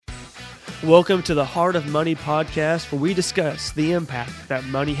Welcome to the Heart of Money podcast, where we discuss the impact that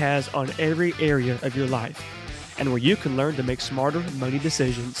money has on every area of your life and where you can learn to make smarter money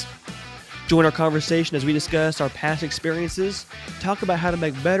decisions. Join our conversation as we discuss our past experiences, talk about how to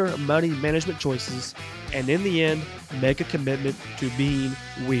make better money management choices, and in the end, make a commitment to being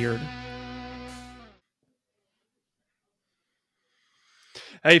weird.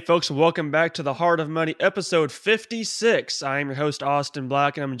 Hey folks, welcome back to the Heart of Money, episode 56. I am your host, Austin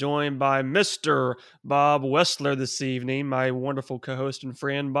Black, and I'm joined by Mr. Bob Wessler this evening, my wonderful co-host and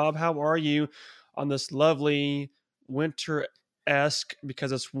friend. Bob, how are you on this lovely winter-esque,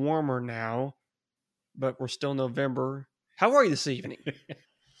 because it's warmer now, but we're still November. How are you this evening?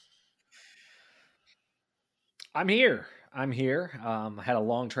 I'm here. I had a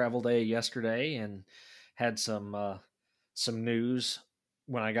long travel day yesterday and had some news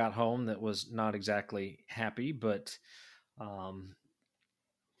when I got home that was not exactly happy, but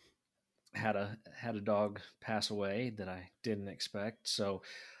had a dog pass away that I didn't expect. So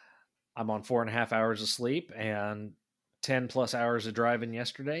I'm on 4.5 hours of sleep and 10 plus hours of driving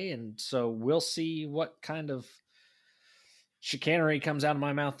yesterday. And so we'll see what kind of chicanery comes out of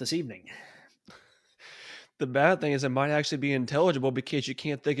my mouth this evening. The bad thing is it might actually be intelligible because you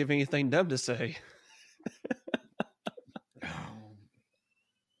can't think of anything dumb to say.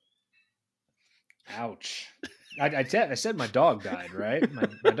 Ouch. I said my dog died, right?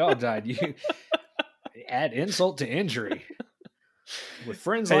 My dog died. You add insult to injury with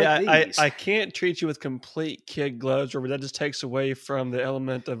friends like these. I can't treat you with complete kid gloves, or that just takes away from the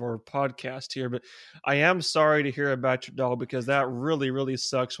element of our podcast here. But I am sorry to hear about your dog, because that really, really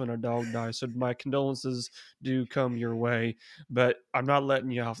sucks when a dog dies. So my condolences do come your way, but I'm not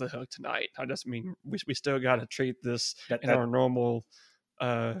letting you off the hook tonight. I just mean we still got to treat this in our normal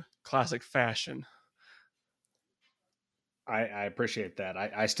classic fashion. I appreciate that.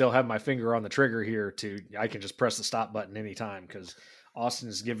 I still have my finger on the trigger here I can just press the stop button anytime, because Austin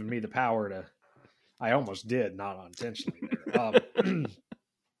has given me the power to. I almost did, not unintentionally there.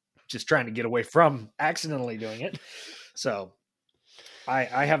 Just trying to get away from accidentally doing it. So I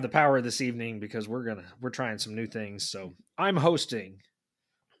have the power this evening because we're trying some new things. So I'm hosting.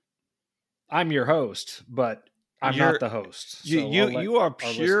 I'm your host, but I'm not the host. So you are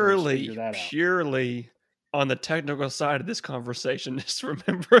purely on the technical side of this conversation. Just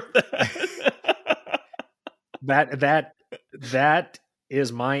remember that. That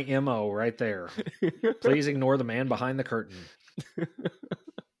is my MO right there. Please ignore the man behind the curtain.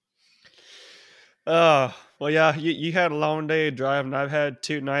 Well, yeah, you had a long day of driving. I've had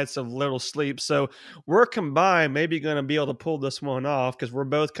 2 nights of little sleep. So we're combined maybe going to be able to pull this one off, because we're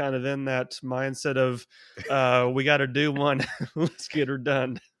both kind of in that mindset of we got to do one. Let's get her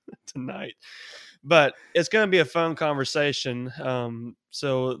done tonight. But it's going to be a fun conversation.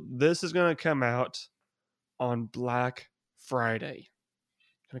 So this is going to come out on Black Friday.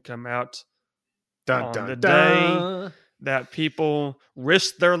 It's going to come out on the day that people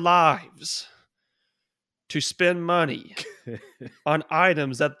risk their lives to spend money on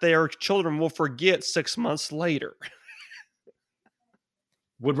items that their children will forget 6 months later.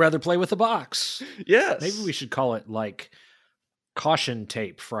 Would rather play with a box. Yes. Maybe we should call it like Caution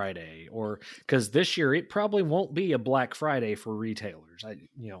Tape Friday, or because this year it probably won't be a Black Friday for retailers.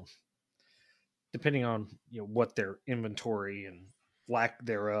 Depending on what their inventory and lack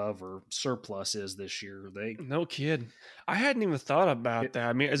thereof or surplus is this year. No kid. I hadn't even thought about that.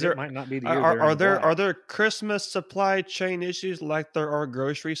 I mean, might not be the year are there Christmas supply chain issues like there are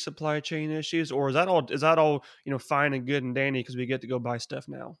grocery supply chain issues, or is that all fine and good and dandy because we get to go buy stuff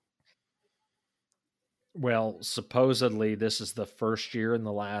now? Well, supposedly this is the first year in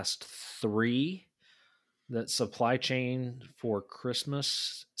the last 3 that supply chain for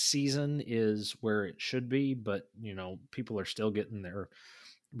Christmas season is where it should be, but people are still getting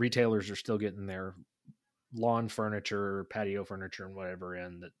retailers are still getting their lawn furniture, patio furniture, and whatever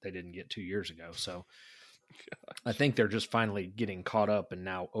in that they didn't get 2 years ago. So I think they're just finally getting caught up and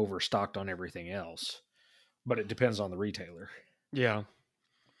now overstocked on everything else, but it depends on the retailer. Yeah.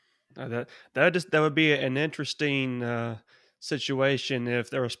 That would be an interesting situation if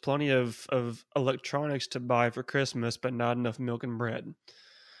there was plenty of electronics to buy for Christmas, but not enough milk and bread.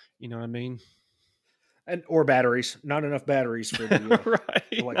 You know what I mean? Or batteries. Not enough batteries for the right.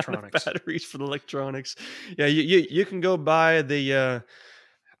 electronics. Batteries for the electronics. Yeah, you can go buy the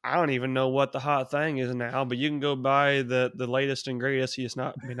I don't even know what the hot thing is now, but you can go buy the latest and greatest. You just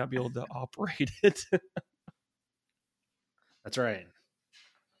may not be able to operate it. That's right.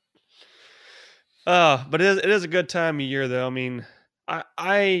 But it is a good time of year, though. I mean,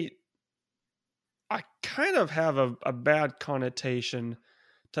 I kind of have a bad connotation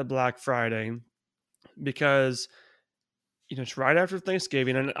to Black Friday because it's right after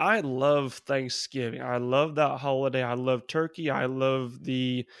Thanksgiving, and I love Thanksgiving. I love that holiday. I love turkey. I love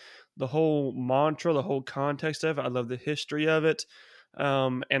the whole mantra, the whole context of it. I love the history of it.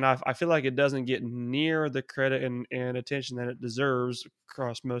 And I feel like it doesn't get near the credit and attention that it deserves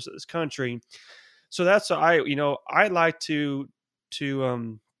across most of this country. So that's I like to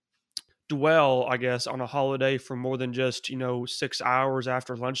dwell, I guess, on a holiday for more than just 6 hours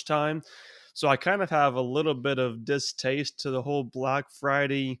after lunchtime. So I kind of have a little bit of distaste to the whole Black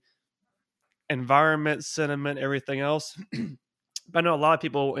Friday environment, sentiment, everything else. But I know a lot of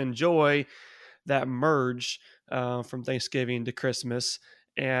people enjoy that merge from Thanksgiving to Christmas,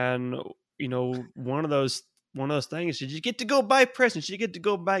 and one of those things is you get to go buy presents, you get to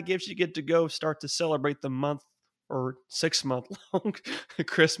go buy gifts, you get to go start to celebrate the month or 6 month long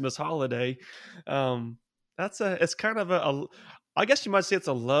Christmas holiday. It's kind of a I guess you might say it's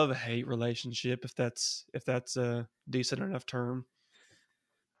a love-hate relationship, if that's a decent enough term.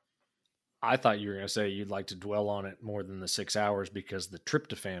 I thought you were going to say you'd like to dwell on it more than the 6 hours because the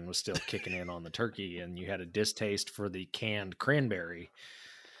tryptophan was still kicking in on the turkey and you had a distaste for the canned cranberry.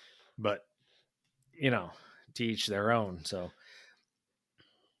 But, to each their own. So,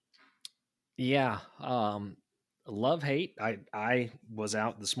 yeah, love hate. I was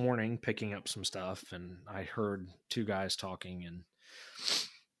out this morning picking up some stuff and I heard two guys talking, and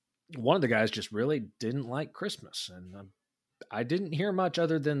one of the guys just really didn't like Christmas, and I didn't hear much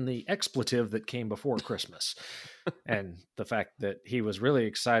other than the expletive that came before Christmas and the fact that he was really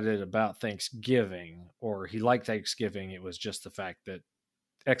excited about Thanksgiving, or he liked Thanksgiving. It was just the fact that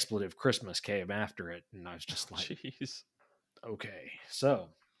expletive Christmas came after it. And I was just like, Jeez. Okay, so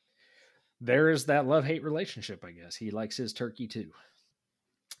there is that love-hate relationship, I guess. He likes his turkey too.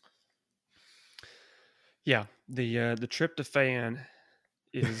 Yeah, the tryptophan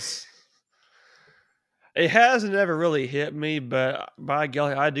is it has never really hit me, but by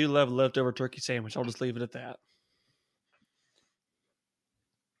golly, I do love a leftover turkey sandwich. I'll just leave it at that.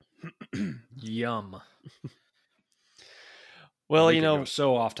 Yum. Well, we could go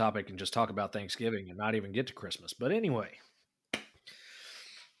so off topic and just talk about Thanksgiving and not even get to Christmas. But anyway.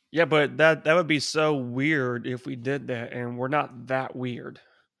 Yeah, but that would be so weird if we did that, and we're not that weird.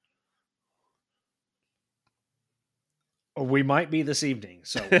 We might be this evening,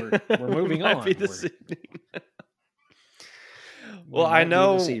 so we're moving on. This evening. Well, I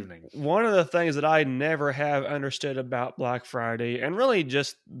know one of the things that I never have understood about Black Friday, and really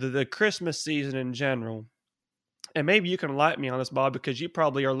just the Christmas season in general, and maybe you can enlighten me on this, Bob, because you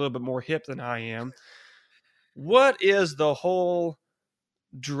probably are a little bit more hip than I am. What is the whole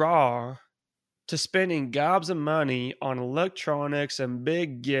draw to spending gobs of money on electronics and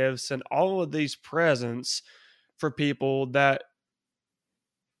big gifts and all of these presents for people that,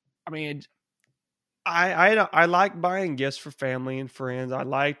 I mean, I like buying gifts for family and friends. I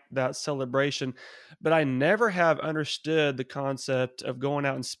like that celebration, but I never have understood the concept of going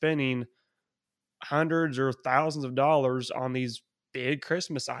out and spending hundreds or thousands of dollars on these big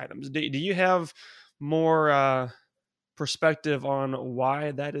Christmas items. Do you have more perspective on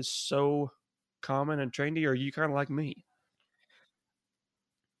why that is so common and trendy, or are you kind of like me?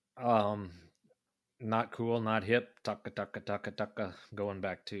 Not cool, not hip, tucka tucka tucka tucka. Going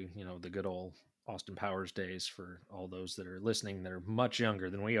back to the good old Austin Powers days for all those that are listening that are much younger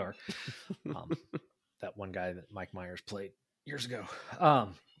than we are. That one guy that Mike Myers played years ago.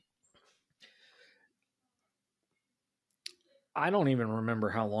 I don't even remember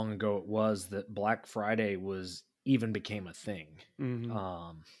how long ago it was that Black Friday even became a thing.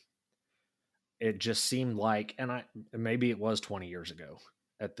 Mm-hmm. It just seemed like, and maybe it was 20 years ago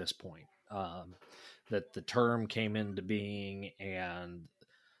at this point, that the term came into being and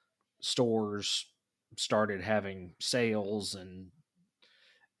stores started having sales and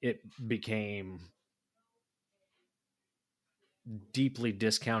it became deeply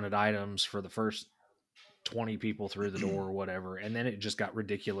discounted items for the first 20 people through the door or whatever. And then it just got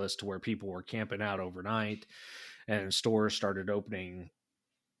ridiculous to where people were camping out overnight and stores started opening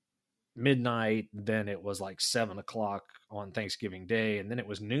midnight. Then it was like 7:00 on Thanksgiving Day, and then it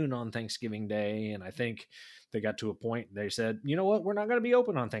was noon on Thanksgiving Day. And I think they got to a point they said, you know what, we're not going to be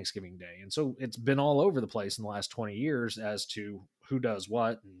open on Thanksgiving Day. And so it's been all over the place in the last 20 years as to who does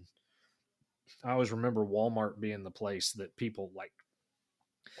what. And I always remember Walmart being the place that people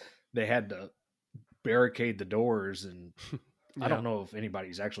they had to barricade the doors. And yeah. I don't know if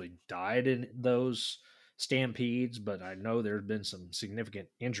anybody's actually died in those stampedes, but I know there's been some significant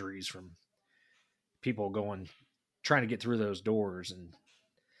injuries from people trying to get through those doors. And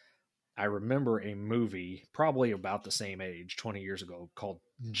I remember a movie probably about the same age, 20 years ago, called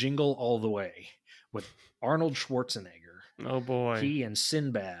Jingle All the Way with Arnold Schwarzenegger. Oh boy. He and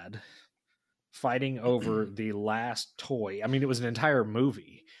Sinbad fighting over the last toy. I mean, it was an entire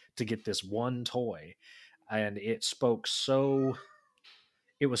movie to get this one toy, and it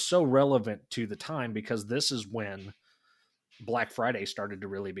was so relevant to the time because this is when Black Friday started to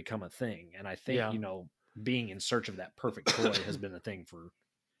really become a thing. And I think, being in search of that perfect toy has been a thing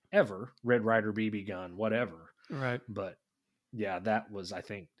forever. Red Ryder BB gun, whatever. Right. But yeah, that was, I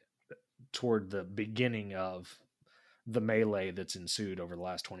think, toward the beginning of the melee that's ensued over the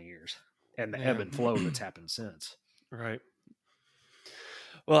last 20 years and the ebb and flow that's happened since. Right.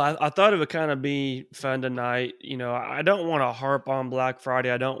 Well, I thought it would kind of be fun tonight. I don't want to harp on Black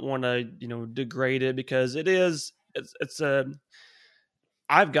Friday. I don't want to, degrade it because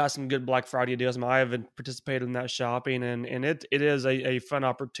I've got some good Black Friday deals. I haven't participated in that shopping, and it is a fun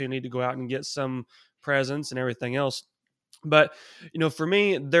opportunity to go out and get some presents and everything else. But for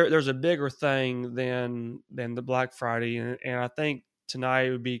me, there's a bigger thing than the Black Friday, and I think tonight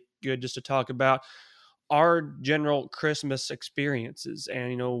would be good just to talk about our general Christmas experiences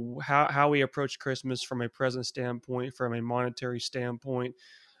and how we approach Christmas from a present standpoint, from a monetary standpoint,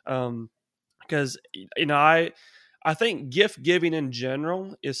 because I think gift giving in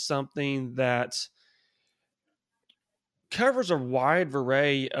general is something that covers a wide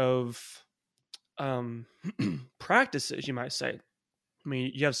array of practices, you might say. I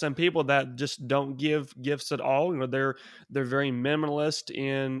mean, you have some people that just don't give gifts at all. They're very minimalist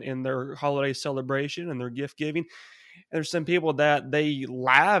in their holiday celebration and their gift giving. And there's some people that they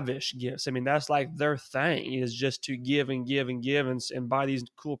lavish gifts. I mean, that's like their thing, is just to give and give and give and buy these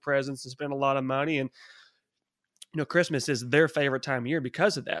cool presents and spend a lot of money. And Christmas is their favorite time of year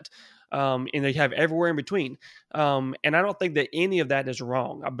because of that. And they have everywhere in between. And I don't think that any of that is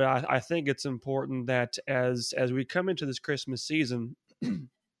wrong, but I think it's important that as we come into this Christmas season,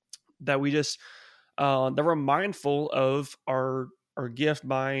 that we just that we're mindful of our gift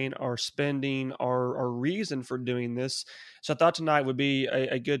buying, our spending, our reason for doing this. So I thought tonight would be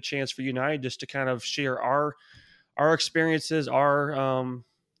a good chance for you and I just to kind of share our experiences, our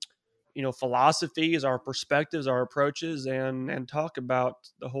philosophies, our perspectives, our approaches, and talk about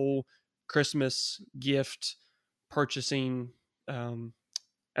the whole Christmas gift purchasing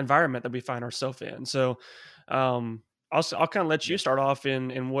environment that we find ourselves in. So I'll kind of let you start off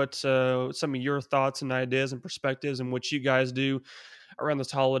in what some of your thoughts and ideas and perspectives and what you guys do around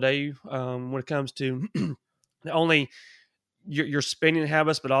this holiday when it comes to not only your spending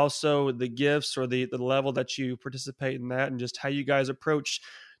habits, but also the gifts or the level that you participate in that, and just how you guys approach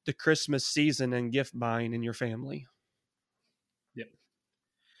the Christmas season and gift buying in your family. Yep.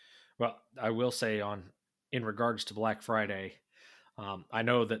 Well, I will say in regards to Black Friday, I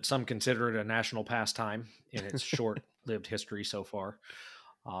know that some consider it a national pastime in its short-lived history so far.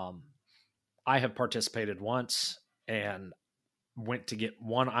 I have participated once and went to get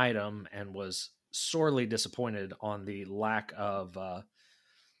one item and was sorely disappointed on the lack of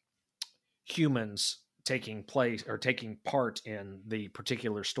humans taking part in the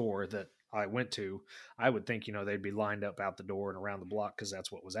particular store that I went to. I would think, they'd be lined up out the door and around the block because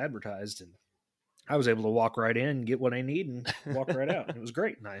that's what was advertised. And I was able to walk right in, get what I need, and walk right out. It was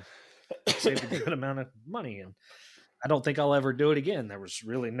great. And I saved a good amount of money. And I don't think I'll ever do it again. There was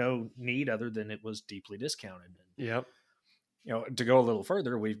really no need other than it was deeply discounted. And, yep. To go a little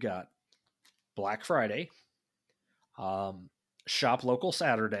further, we've got Black Friday, Shop Local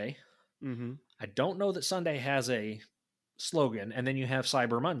Saturday. Mm-hmm. I don't know that Sunday has a slogan, and then you have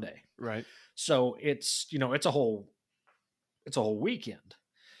Cyber Monday. Right. So it's a whole weekend.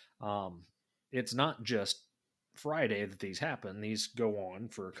 It's not just Friday that these happen. These go on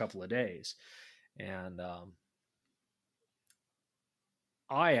for a couple of days. And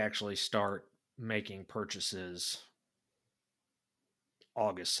I actually start making purchases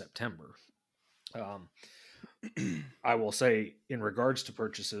August, September. I will say, in regards to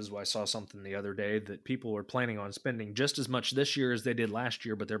purchases, I saw something the other day that people are planning on spending just as much this year as they did last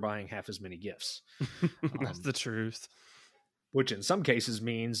year, but they're buying half as many gifts. That's the truth. Which in some cases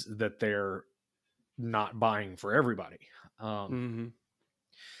means that they're not buying for everybody. Mm-hmm.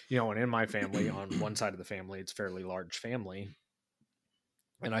 And in my family, on one side of the family, it's a fairly large family.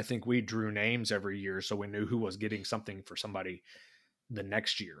 And I think we drew names every year so we knew who was getting something for somebody the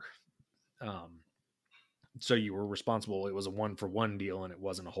next year. So you were responsible. It was a 1-for-1 deal and it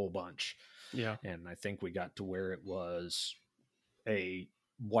wasn't a whole bunch. Yeah. And I think we got to where it was a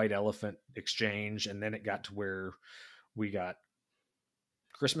white elephant exchange. And then it got to where we got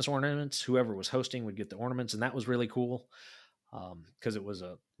Christmas ornaments. Whoever was hosting would get the ornaments. And that was really cool because it was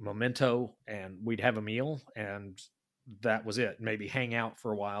a memento and we'd have a meal and that was it. Maybe hang out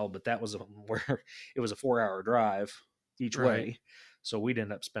for a while, but that was where it was a 4-hour drive each Right. way. So we'd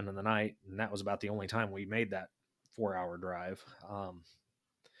end up spending the night, and that was about the only time we made that 4-hour drive.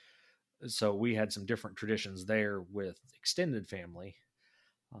 So we had some different traditions there with extended family.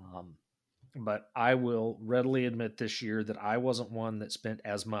 But I will readily admit this year that I wasn't one that spent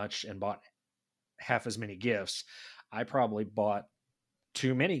as much and bought half as many gifts. I probably bought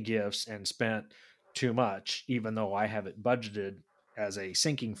too many gifts and spent too much, even though I have it budgeted as a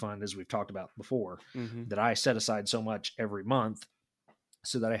sinking fund, as we've talked about before, that I set aside so much every month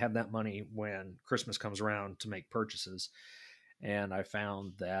so that I have that money when Christmas comes around to make purchases. And I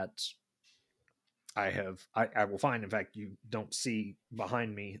found that I will find, in fact, you don't see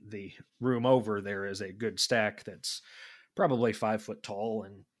behind me the room over there is a good stack that's probably 5 foot tall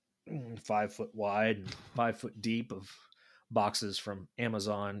and 5 foot wide and 5 foot deep of boxes from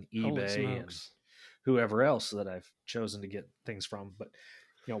Amazon, eBay, and whoever else that I've chosen to get things from. But,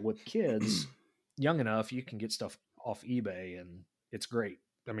 with kids young enough, you can get stuff off eBay and it's great.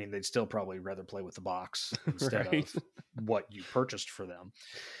 I mean, they'd still probably rather play with the box instead of what you purchased for them.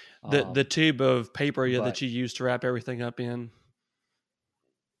 The tube of paper that you use to wrap everything up in.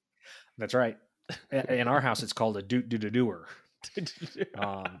 That's right. In our house, it's called a doer.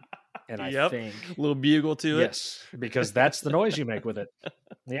 And I think a little bugle to it. Yes, because that's the noise you make with it.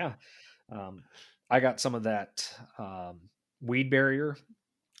 Yeah. I got some of that weed barrier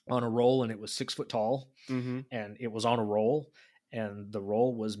on a roll, and it was 6 foot tall, and it was on a roll, and the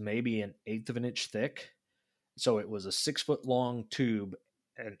roll was maybe 1/8 of an inch thick. So it was a 6 foot long tube,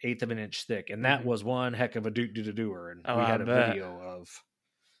 1/8 of an inch thick, and that was one heck of a doer. And we had a video of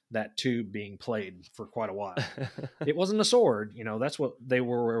that tube being played for quite a while. It wasn't a sword, that's what they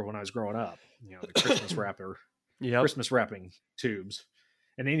were when I was growing up. The Christmas wrapper, Christmas wrapping tubes.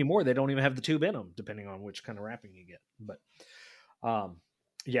 And anymore, they don't even have the tube in them, depending on which kind of wrapping you get. But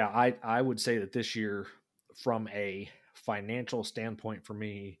I would say that this year, from a financial standpoint for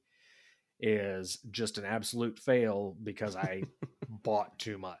me, is just an absolute fail because I bought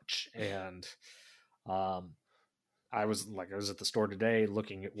too much. And I was at the store today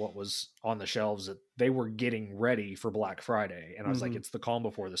looking at what was on the shelves that they were getting ready for Black Friday. And I was like, it's the calm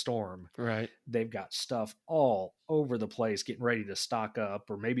before the storm. Right. They've got stuff all over the place getting ready to stock up,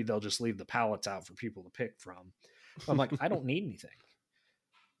 or maybe they'll just leave the pallets out for people to pick from. I'm like, I don't need anything.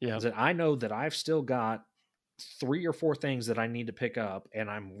 Yeah. I know that I've still got 3 or 4 things that I need to pick up, and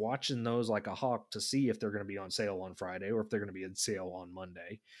I'm watching those like a hawk to see if they're going to be on sale on Friday or if they're going to be on sale on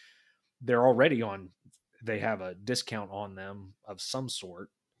Monday. They're already they have a discount on them of some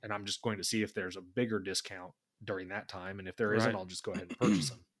sort, and I'm just going to see if there's a bigger discount during that time. And if there isn't, I'll just go ahead and purchase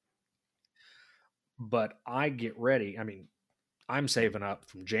them. But I get ready. I mean, I'm saving up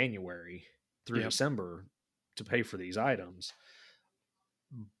from January through December to pay for these items,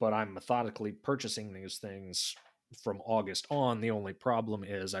 but I'm methodically purchasing these things from August on. The only problem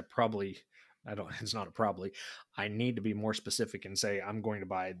is it's not a probably. I need to be more specific and say, I'm going to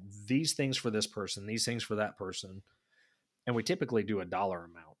buy these things for this person, these things for that person. And we typically do a dollar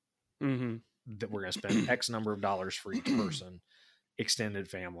amount that we're going to spend X number of dollars for each person, extended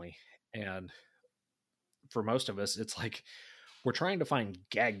family. And for most of us, it's like we're trying to find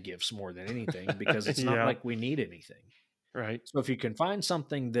gag gifts more than anything because it's not like we need anything. Right. So if you can find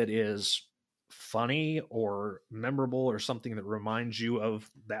something that is funny or memorable or something that reminds you of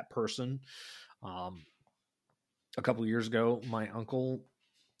that person. A couple of years ago, my uncle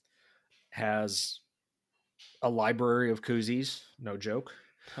has a library of koozies. No joke.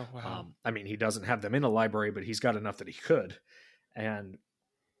 Oh, wow. I mean, he doesn't have them in a library, but he's got enough that he could. And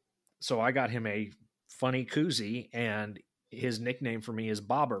so I got him a funny koozie, and his nickname for me is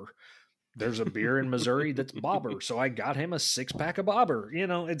Bobber. There's a beer in Missouri that's Bobber. So I got him a 6-pack of Bobber.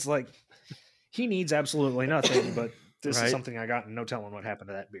 It's like he needs absolutely nothing, but this is something I got, and no telling what happened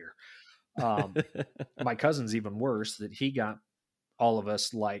to that beer. My cousin's even worse, that he got all of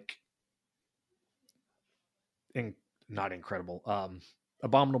us not incredible,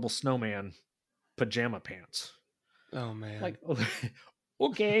 Abominable Snowman pajama pants. Oh man. Like,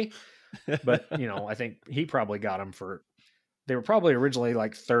 okay. But I think he probably got them they were probably originally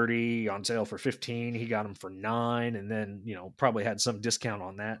like 30 on sale for 15. He got them for 9, and then, probably had some discount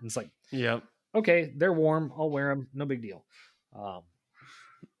on that. And it's like, okay, they're warm. I'll wear them. No big deal.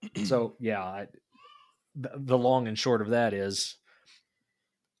 So yeah, the long and short of that is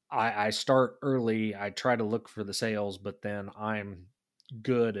I start early. I try to look for the sales, but then I'm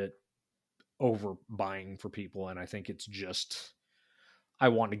good at overbuying for people. And I think it's just, I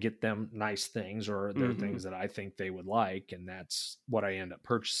want to get them nice things, or they're things that I think they would like. And that's what I end up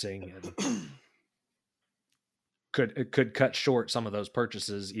purchasing. And could cut short some of those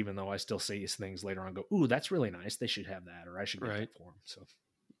purchases, even though I still see things later on and go, ooh, that's really nice. They should have that, or I should get that for them. So,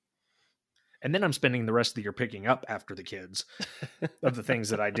 and then I'm spending the rest of the year picking up after the kids of the things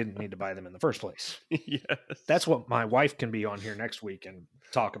that I didn't need to buy them in the first place. Yes. That's what my wife can be on here next week and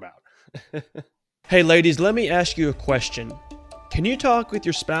talk about. Hey, ladies, let me ask you a question. Can you talk with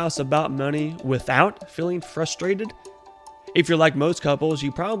your spouse about money without feeling frustrated? If you're like most couples,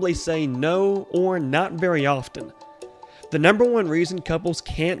 you probably say no or not very often. The number one reason couples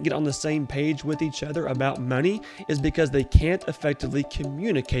can't get on the same page with each other about money is because they can't effectively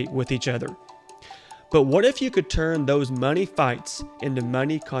communicate with each other. But what if you could turn those money fights into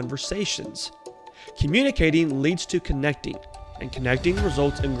money conversations? Communicating leads to connecting, and connecting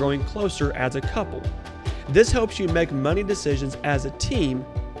results in growing closer as a couple. This helps you make money decisions as a team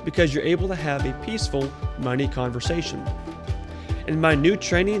because you're able to have a peaceful money conversation. In my new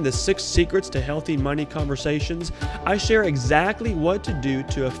training, The 6 Secrets to Healthy Money Conversations, I share exactly what to do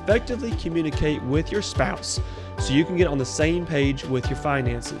to effectively communicate with your spouse so you can get on the same page with your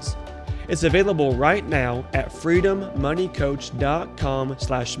finances. It's available right now at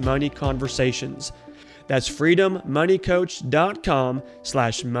freedommoneycoach.com/moneyconversations. That's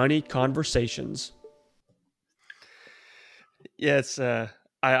freedommoneycoach.com/moneyconversations. Yes,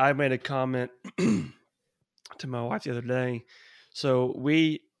 I made a comment to my wife the other day. So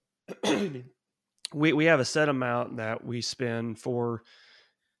we have a set amount that we spend for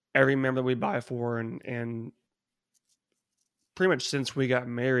every member that we buy for, and pretty much since we got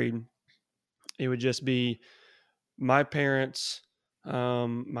married, it would just be my parents,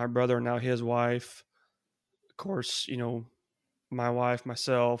 my brother, and now his wife, of course, my wife,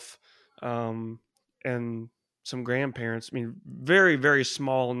 myself, and some grandparents. I mean, very, very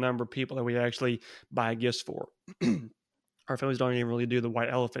small number of people that we actually buy gifts for. Our families don't even really do the white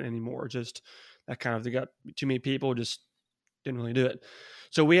elephant anymore. Just that kind of, they got too many people, just didn't really do it.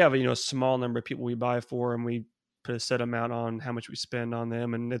 So we have a small number of people we buy for, and we put a set amount on how much we spend on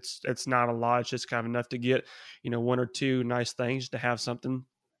them. And it's not a lot. It's just kind of enough to get, one or two nice things to have something.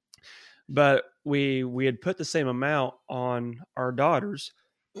 But we had put the same amount on our daughters.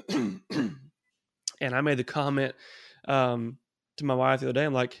 And I made the comment to my wife the other day.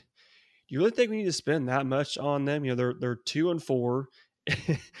 I'm like, you really think we need to spend that much on them? They're 2 and 4.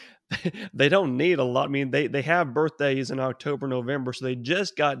 They don't need a lot. I mean, they have birthdays in October, November, so they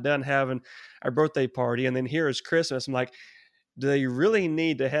just got done having our birthday party, and then here is Christmas. I'm like, do they really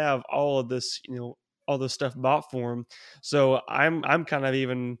need to have all of this, all this stuff bought for them? So I'm kind of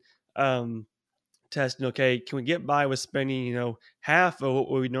even testing. Okay, can we get by with spending half of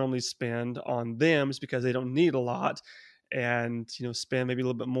what we normally spend on them, just because they don't need a lot, and spend maybe a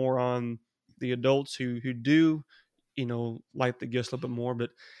little bit more on the adults who do like the gifts a little bit more. But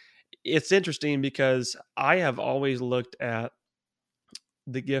it's interesting because I have always looked at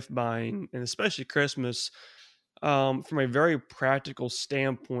the gift buying, and especially Christmas, from a very practical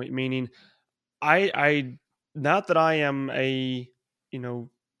standpoint. Meaning, I not that I am a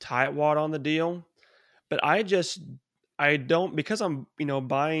tightwad on the deal, but I don't, because I'm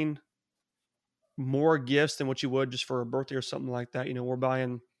buying more gifts than what you would just for a birthday or something like that. We're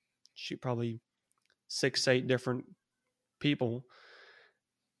buying probably 6-8 different people.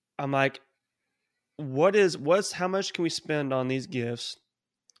 I'm like, how much can we spend on these gifts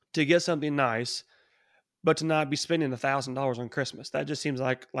to get something nice, but to not be spending $1,000 on Christmas? That just seems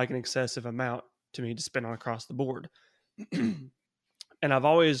like an excessive amount to me to spend on across the board. And I've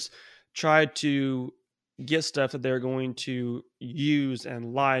always tried to get stuff that they're going to use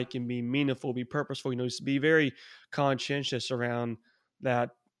and like and be meaningful, be purposeful, just be very conscientious around that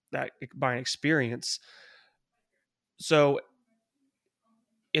buying experience. So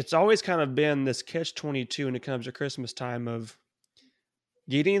it's always kind of been this catch-22 when it comes to Christmas time of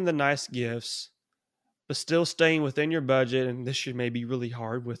getting the nice gifts, but still staying within your budget. And this year may be really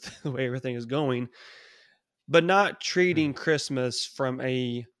hard with the way everything is going, but not treating Christmas from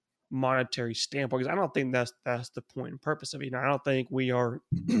a monetary standpoint, because I don't think that's the point and purpose of it. I don't think we're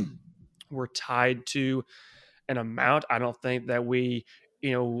tied to an amount. I don't think that we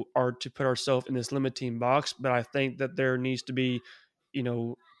are to put ourselves in this limiting box, but I think that there needs to be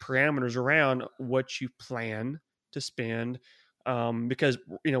parameters around what you plan to spend, because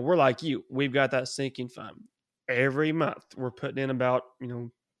we're like you. We've got that sinking fund every month. We're putting in about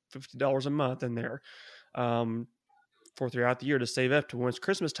 $50 a month in there for throughout the year to save up to when it's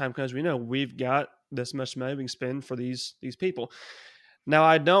Christmas time comes. We know we've got this much money we can spend for these people. Now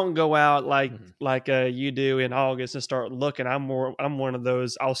I don't go out Mhm. like you do in August and start looking. I'm one of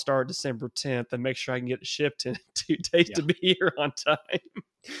those. I'll start December 10th and make sure I can get it shipped in 2 days Yeah. to be here on time.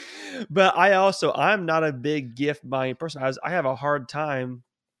 But I'm not a big gift buying person. I have a hard time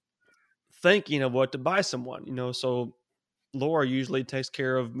thinking of what to buy someone. So Laura usually takes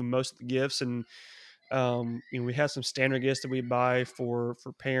care of most of the gifts, and we have some standard gifts that we buy for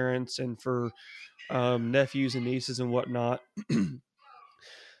parents and for nephews and nieces and whatnot.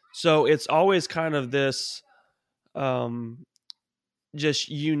 So it's always kind of this um, just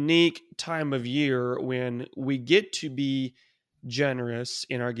unique time of year when we get to be generous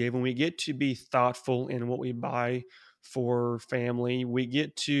in our giving. We get to be thoughtful in what we buy for family. We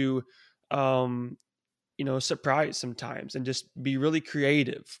get to, um, surprise sometimes and just be really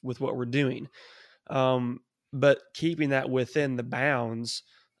creative with what we're doing. But keeping that within the bounds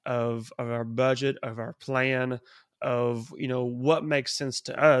of our budget, of our plan, of what makes sense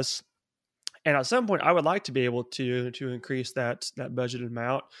to us. And at some point, I would like to be able to increase that budget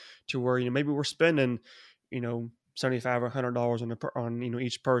amount to where maybe we're spending $75 or $100 on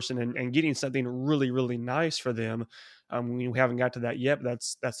each person, and getting something really really nice for them. We haven't got to that yet, but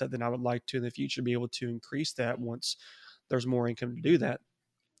that's something I would like to in the future be able to increase that once there's more income to do that.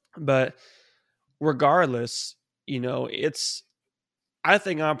 But regardless, it's I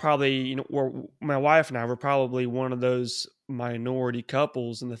think I'm probably, my wife and I were probably one of those minority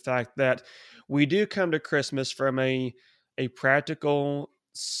couples in the fact that we do come to Christmas from a practical,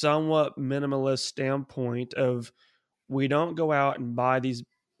 somewhat minimalist standpoint of we don't go out and buy these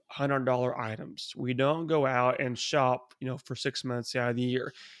 $100 items. We don't go out and shop, for 6 months out of the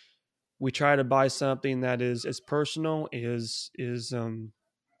year. We try to buy something that is personal, is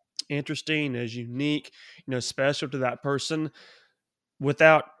interesting, is unique, special to that person,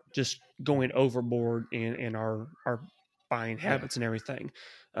 without just going overboard in our buying Yeah. habits and everything.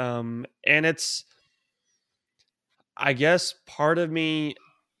 And it's, I guess, part of me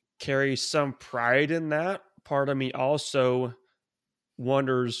carries some pride in that. Part of me also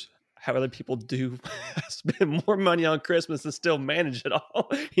wonders how other people do spend more money on Christmas and still manage it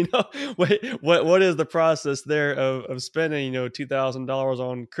all. What is the process there of spending $2,000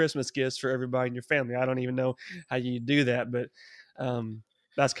 on Christmas gifts for everybody in your family? I don't even know how you do that, but um,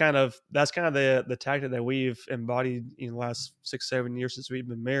 that's kind of the tactic that we've embodied in the last 6-7 years since we've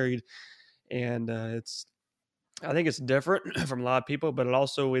been married. And I think it's different from a lot of people, but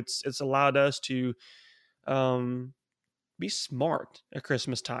it's allowed us to um, be smart at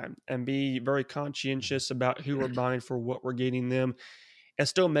Christmas time and be very Mhm. conscientious about who we're buying for, what we're getting them, and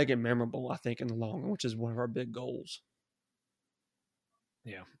still make it memorable, I think, in the long run, which is one of our big goals.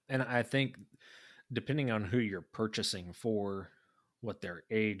 Yeah. And I think depending on who you're purchasing for, what their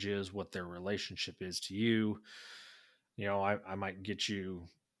age is, what their relationship is to you, I might get you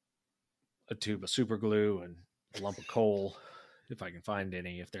a tube of super glue and a lump of coal if I can find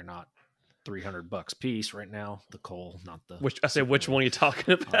any, if they're not $300 piece right now, the coal, not the Which super glue. one are you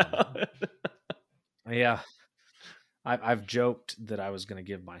talking about? Yeah. I've joked that I was going to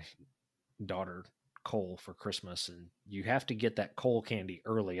give my daughter coal for Christmas, and you have to get that coal candy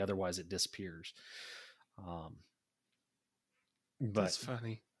early, otherwise it disappears. But That's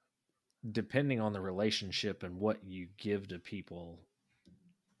funny. depending on the relationship and what you give to people,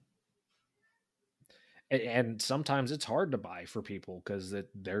 and sometimes it's hard to buy for people because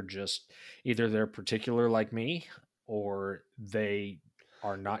they're just either they're particular like me, or they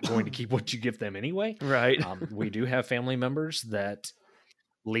are not going to keep what you give them anyway. Right. We do have family members that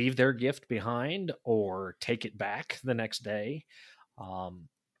leave their gift behind or take it back the next day. And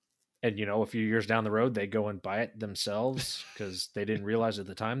a few years down the road, they go and buy it themselves because they didn't realize at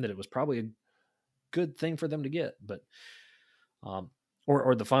the time that it was probably a good thing for them to get. But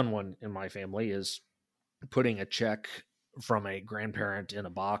or the fun one in my family is putting a check from a grandparent in a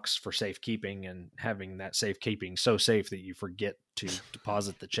box for safekeeping, and having that safekeeping so safe that you forget to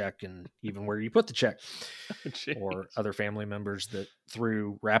deposit the check and even where you put the check. Or other family members that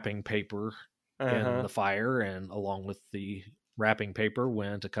threw wrapping paper in the fire, and along with the wrapping paper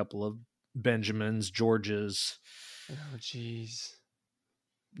went a couple of Benjamins, Georges, Oh, jeez.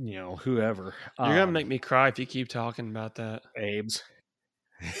 Whoever. You're gonna make me cry if you keep talking about that. Abe's.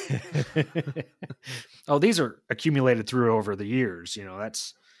 Oh, these are accumulated through over the years.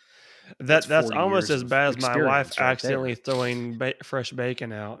 That's That's 40 almost years as of bad as my wife experience right accidentally there. throwing fresh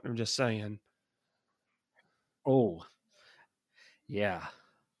bacon out. I'm just saying. Oh, yeah.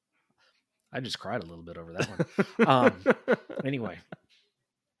 I just cried a little bit over that one. Anyway,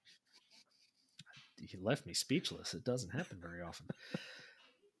 he left me speechless. It doesn't happen very often.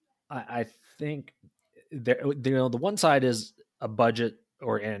 I think the one side is a budget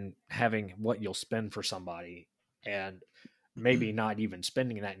and having what you'll spend for somebody, and maybe not even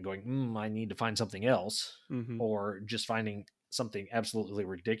spending that and going, I need to find something else, or just finding something absolutely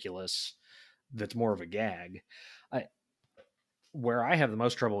ridiculous that's more of a gag. Where I have the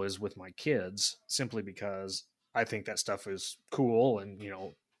most trouble is with my kids, simply because I think that stuff is cool, and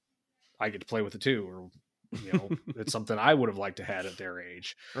I get to play with it too, or it's something I would have liked to had at their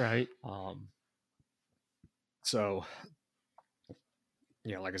age, right? So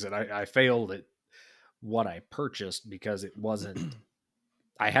like I said, I failed at what I purchased because it wasn't.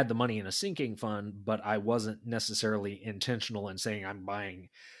 I had the money in a sinking fund, but I wasn't necessarily intentional in saying I'm buying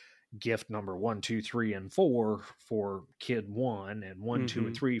gift number 1, 2, 3, and 4 for kid 1, and 1, 2,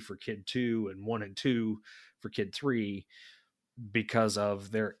 and 3 for kid 2, and 1 and 2 for kid 3, because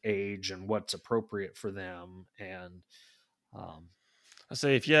of their age and what's appropriate for them. And I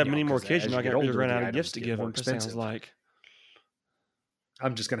say, if you have many more kids, you're not going to run out of gifts to give them. It sounds like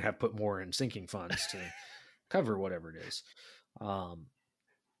I'm just going to have to put more in sinking funds to cover whatever it is.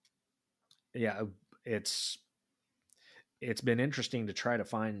 It's been interesting to try to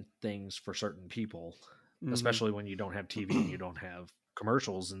find things for certain people, especially when you don't have TV and you don't have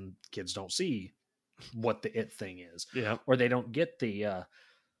commercials, and kids don't see what the it thing is. Yeah. Or they don't get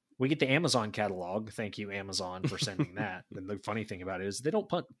we get the Amazon catalog. Thank you, Amazon, for sending that. And the funny thing about it is they don't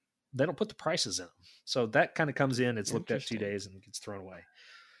put the prices in them. So that kind of comes in, it's looked at 2 days and gets thrown away.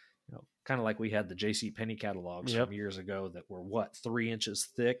 Kind of like we had the JCPenney catalogs from years ago that were 3 inches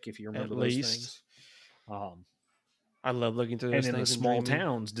thick, if you remember those things. I love looking through those things. And in the small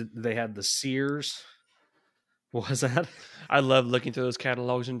towns, they had the Sears. What was that? I love looking through those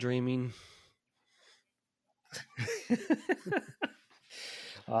catalogs and dreaming.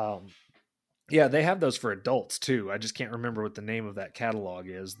 Yeah, they have those for adults too. I just can't remember what the name of that catalog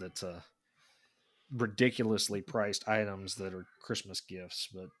is. That's ridiculously priced items that are Christmas gifts.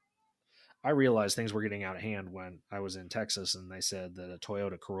 But I realized things were getting out of hand when I was in Texas, and they said that a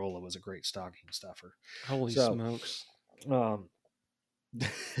Toyota Corolla was a great stocking stuffer. Holy smokes.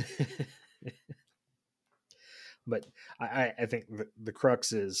 But I think the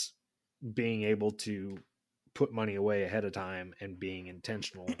crux is being able to put money away ahead of time and being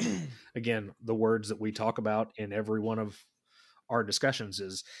intentional. Again, the words that we talk about in every one of our discussions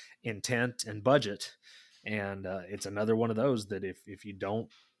is intent and budget. And it's another one of those that if you don't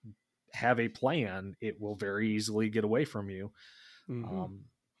have a plan, it will very easily get away from you. And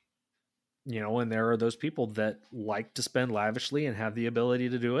there are those people that like to spend lavishly and have the ability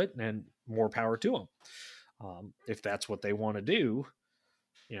to do it, and more power to them. If that's what they want to do,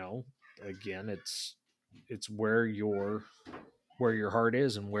 again, it's where your heart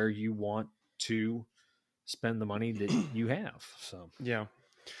is and where you want to spend the money that you have. So, yeah.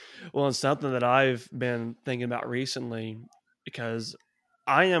 Well, it's something that I've been thinking about recently, because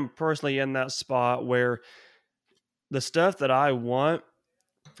I am personally in that spot where the stuff that I want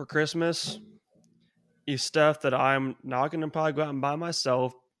for Christmas is stuff that I'm not going to probably go out and buy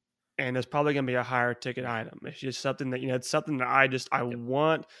myself, and it's probably going to be a higher ticket item. It's just something that, it's something that I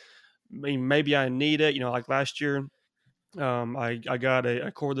want. I mean, maybe I need it. Like last year, I got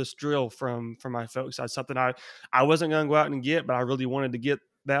a cordless drill from my folks. That's something I wasn't going to go out and get, but I really wanted to get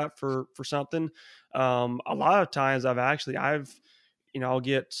that for something. A lot of times I'll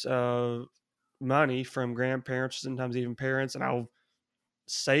get money from grandparents, sometimes even parents, and I'll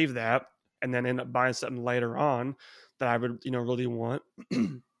save that and then end up buying something later on that I would, really want.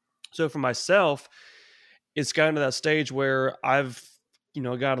 So for myself, it's gotten to that stage where I've,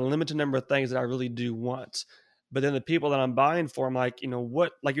 got a limited number of things that I really do want. But then the people that I'm buying for, I'm like,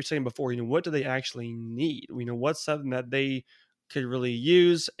 what, like you're saying before, what do they actually need? What's something that they could really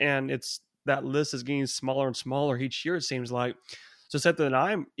use? And that list is getting smaller and smaller each year, it seems like. So something that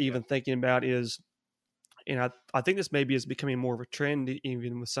I'm even thinking about is, I think this maybe is becoming more of a trend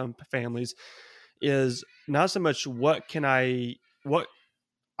even with some families, is not so much what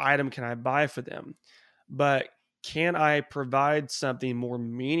item can I buy for them, but can I provide something more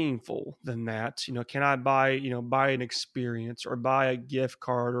meaningful than that? Can I buy an experience, or buy a gift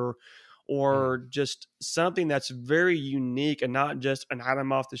card, or just something that's very unique and not just an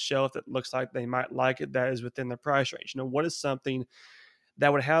item off the shelf that looks like they might like it, that is within the price range. What is something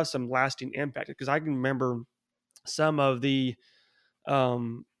that would have some lasting impact? Because I can remember some of the,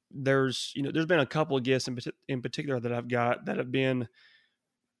 there's been a couple of gifts in particular that I've got that have been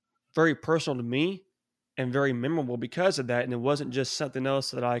very personal to me and very memorable because of that. And it wasn't just something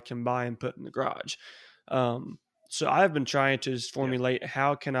else that I can buy and put in the garage. So I've been trying to formulate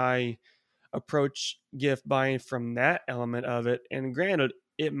how can I approach gift buying from that element of it. And granted,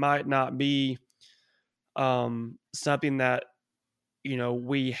 it might not be something that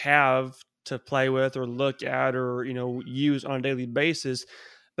we have to play with or look at or, use on a daily basis,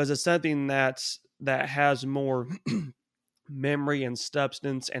 but it's something that has more memory and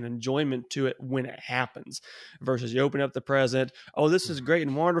substance and enjoyment to it when it happens, versus you open up the present, oh, this is great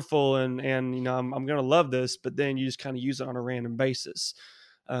and wonderful, and I'm gonna love this, but then you just kind of use it on a random basis.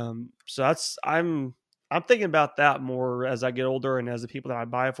 So I'm thinking about that more as I get older, and as the people that I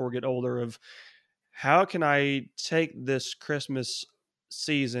buy for get older, of how can I take this Christmas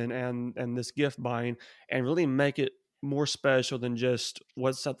season and this gift buying and really make it more special than just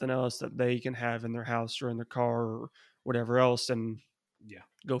what's something else that they can have in their house or in their car or whatever else, and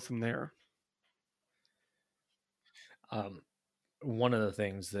go from there. One of the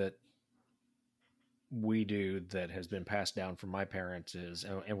things that we do that has been passed down from my parents is,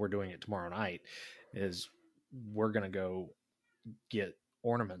 and we're doing it tomorrow night, is we're going to go get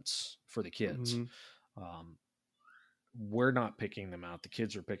ornaments for the kids. We're not picking them out. The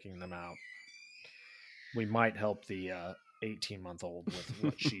kids are picking them out. We might help the 18-month-old with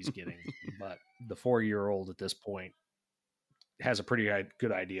what she's getting, but the 4-year-old at this point has a pretty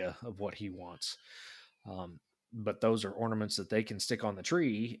good idea of what he wants. But those are ornaments that they can stick on the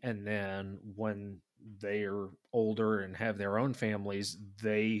tree. And then when they are older and have their own families,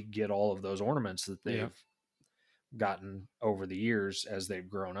 they get all of those ornaments that they've gotten over the years as they've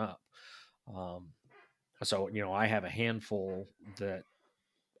grown up. So, I have a handful that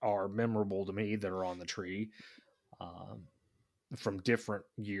are memorable to me that are on the tree from different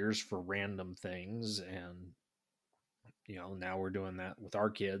years for random things. And, now we're doing that with our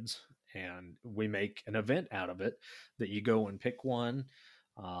kids, and we make an event out of it that you go and pick one.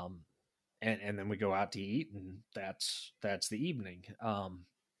 And then we go out to eat, and that's the evening.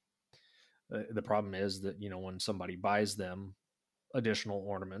 The problem is that, when somebody buys them additional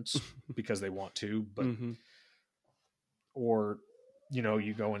ornaments because they want to, but, or,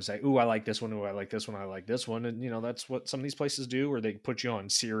 you go and say, "Ooh, I like this one. Ooh, I like this one. I like this one." And, that's what some of these places do, or they put you on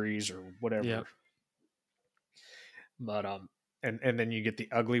series or whatever. Yeah. But, and then you get the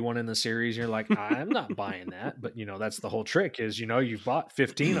ugly one in the series. And you're like, I'm not buying that. But, that's the whole trick is, you've bought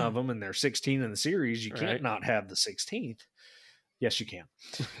 15 of them and there's 16 in the series. You can't not have the 16th. Yes, you can.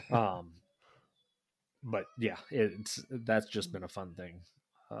 But yeah, that's just been a fun thing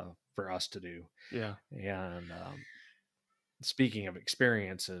for us to do. Yeah. And speaking of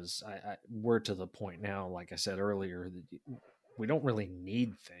experiences, we're to the point now, like I said earlier, that we don't really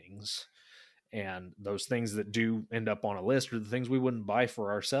need things. And those things that do end up on a list are the things we wouldn't buy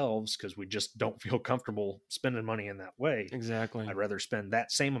for ourselves because we just don't feel comfortable spending money in that way. Exactly. I'd rather spend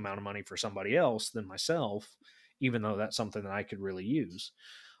that same amount of money for somebody else than myself, even though that's something that I could really use.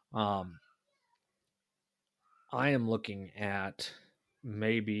 I am looking at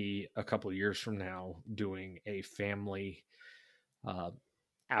maybe a couple of years from now doing a family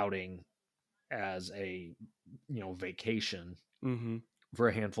outing as a vacation for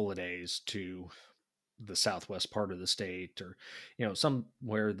a handful of days to the southwest part of the state, or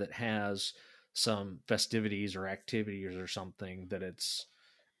somewhere that has some festivities or activities or something that it's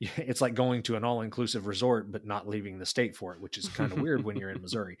like going to an all-inclusive resort but not leaving the state for it, which is kind of weird when you're in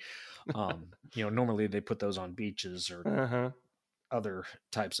Missouri. Normally they put those on beaches or other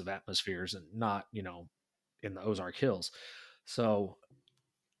types of atmospheres and not in the Ozark Hills. So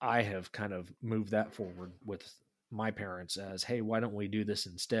I have kind of moved that forward with my parents as, hey, why don't we do this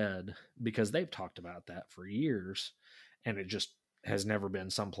instead? Because they've talked about that for years, and it just has never been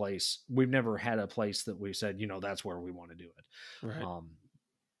someplace. We've never had a place that we said, that's where we want to do it. Right.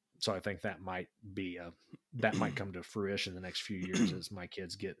 So I think that might come to fruition the next few years as my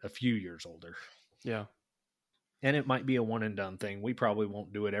kids get a few years older. Yeah. And it might be a one and done thing. We probably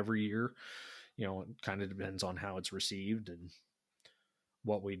won't do it every year. It kind of depends on how it's received and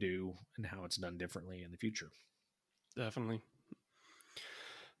what we do and how it's done differently in the future. Definitely.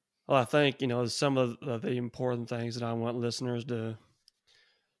 Well, I think, some of the important things that I want listeners to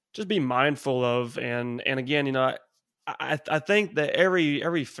just be mindful of. And again, I think that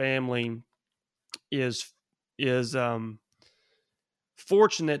every family is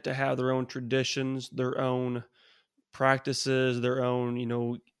fortunate to have their own traditions, their own practices, their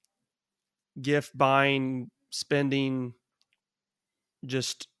own, gift buying, spending,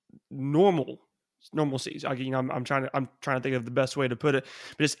 just normalcies. I'm trying to think of the best way to put it,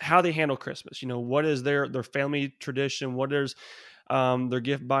 but it's how they handle Christmas. What is their family tradition? What is their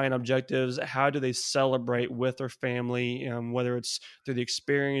gift buying objectives? How do they celebrate with their family? Whether it's through the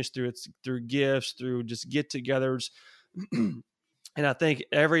experience, through gifts, through just get-togethers. And I think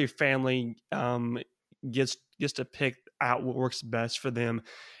every family gets to pick out what works best for them,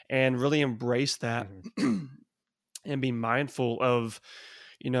 and really embrace that. and be mindful of,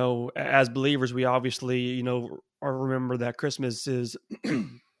 as believers, we obviously, or remember that Christmas is,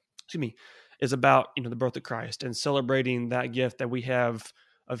 excuse me, is about, the birth of Christ and celebrating that gift that we have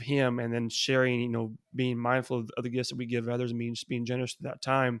of him, and then sharing, being mindful of the gifts that we give others, and being generous to that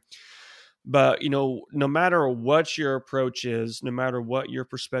time. But, no matter what your approach is, no matter what your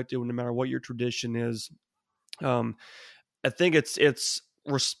perspective, no matter what your tradition is, I think it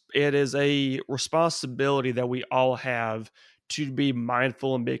is a responsibility that we all have to be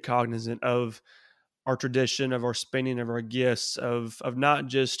mindful and be cognizant of our tradition, of our spending, of our gifts, of not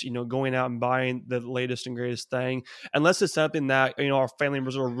just, going out and buying the latest and greatest thing, unless it's something that, our family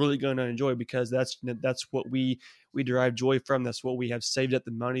members are really going to enjoy, because that's what we derive joy from. That's what we have saved up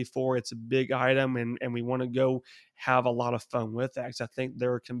the money for. It's a big item, and we want to go have a lot of fun with that. 'Cause I think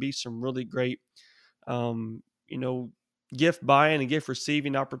there can be some really great, you know, gift buying and gift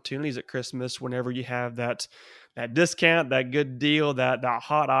receiving opportunities at Christmas whenever you have that discount, that good deal, that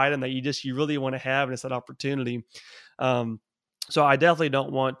hot item that you really want to have, and it's that opportunity. So I definitely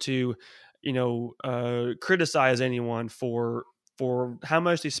don't want to, criticize anyone for how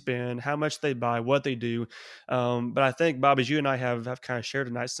much they spend, how much they buy, what they do. But I think, Bob, as you and I have kind of shared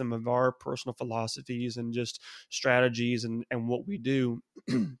tonight some of our personal philosophies and just strategies and what we do,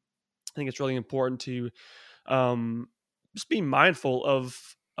 I think it's really important to just be mindful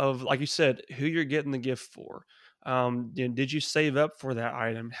of like you said, who you're getting the gift for. Did you save up for that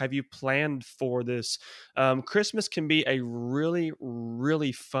item? Have you planned for this? Christmas can be a really,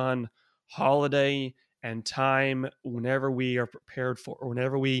 really fun holiday and time whenever we are prepared for, or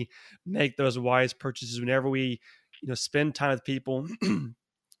whenever we make those wise purchases, whenever we, spend time with people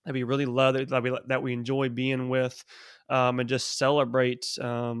that we really love, that we enjoy being with, and just celebrate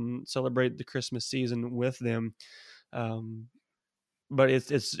the Christmas season with them. But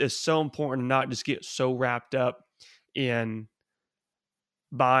it's so important to not just get so wrapped up in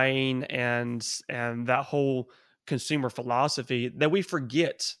buying and that whole consumer philosophy that we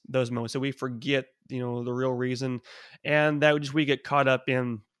forget those moments, that we forget, the real reason, and that we get caught up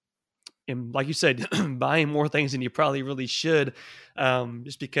in like you said, buying more things than you probably really should,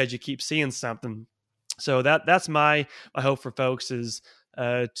 just because you keep seeing something. So that's my hope for folks is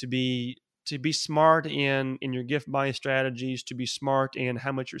to be smart in your gift buying strategies, to be smart in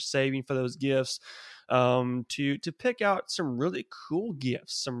how much you're saving for those gifts, to pick out some really cool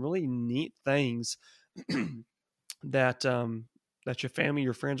gifts, some really neat things that that your family,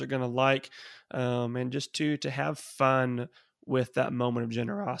 your friends are going to like, and just to have fun with that moment of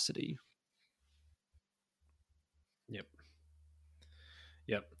generosity. Yep.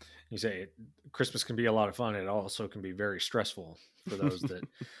 Yep. You say Christmas can be a lot of fun. It also can be very stressful for those that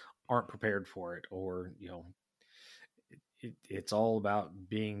aren't prepared for it, or, it's all about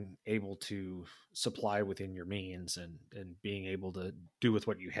being able to supply within your means, and being able to do with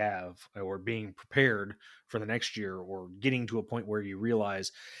what you have, or being prepared for the next year, or getting to a point where you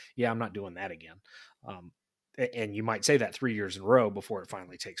realize, yeah, I'm not doing that again. And you might say that 3 years in a row before it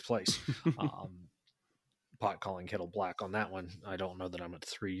finally takes place. Pot calling kettle black on that one. I don't know that I'm at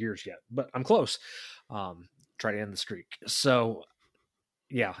 3 years yet, but I'm close. Try to end the streak. So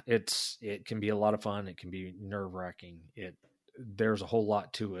yeah, it can be a lot of fun. It can be nerve wracking. There's a whole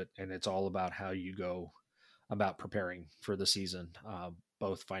lot to it, and it's all about how you go about preparing for the season,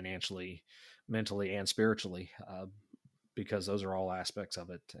 both financially, mentally, and spiritually, because those are all aspects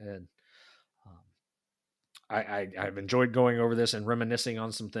of it. And I've enjoyed going over this and reminiscing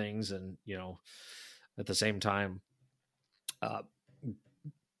on some things, and at the same time,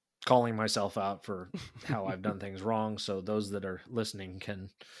 calling myself out for how I've done things wrong, so those that are listening can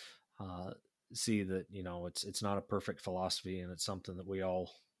see that it's not a perfect philosophy, and it's something that we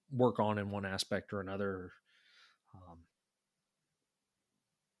all work on in one aspect or another.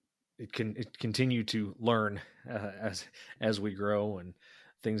 It continue to learn as we grow, and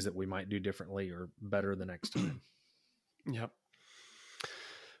things that we might do differently or better the next time. Yep.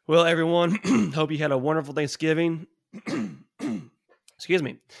 Well, everyone, hope you had a wonderful Thanksgiving. Excuse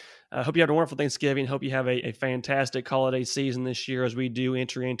me. Hope you had a wonderful Thanksgiving. Hope you have a fantastic holiday season this year as we do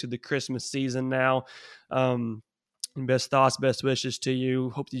enter into the Christmas season now. And best thoughts, best wishes to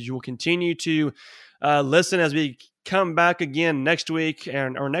you. Hope that you will continue to listen as we come back again next week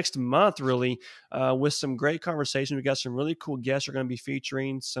or next month, really, with some great conversation. We got some really cool guests we're going to be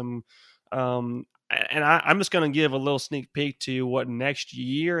featuring. Some, and I'm just going to give a little sneak peek to what next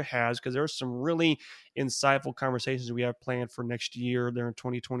year has, because there are some really insightful conversations we have planned for next year there in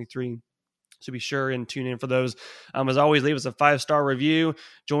 2023. So be sure and tune in for those. As always, leave us a 5-star review.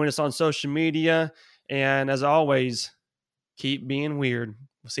 Join us on social media. And as always, keep being weird.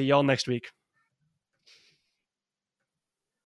 We'll see y'all next week.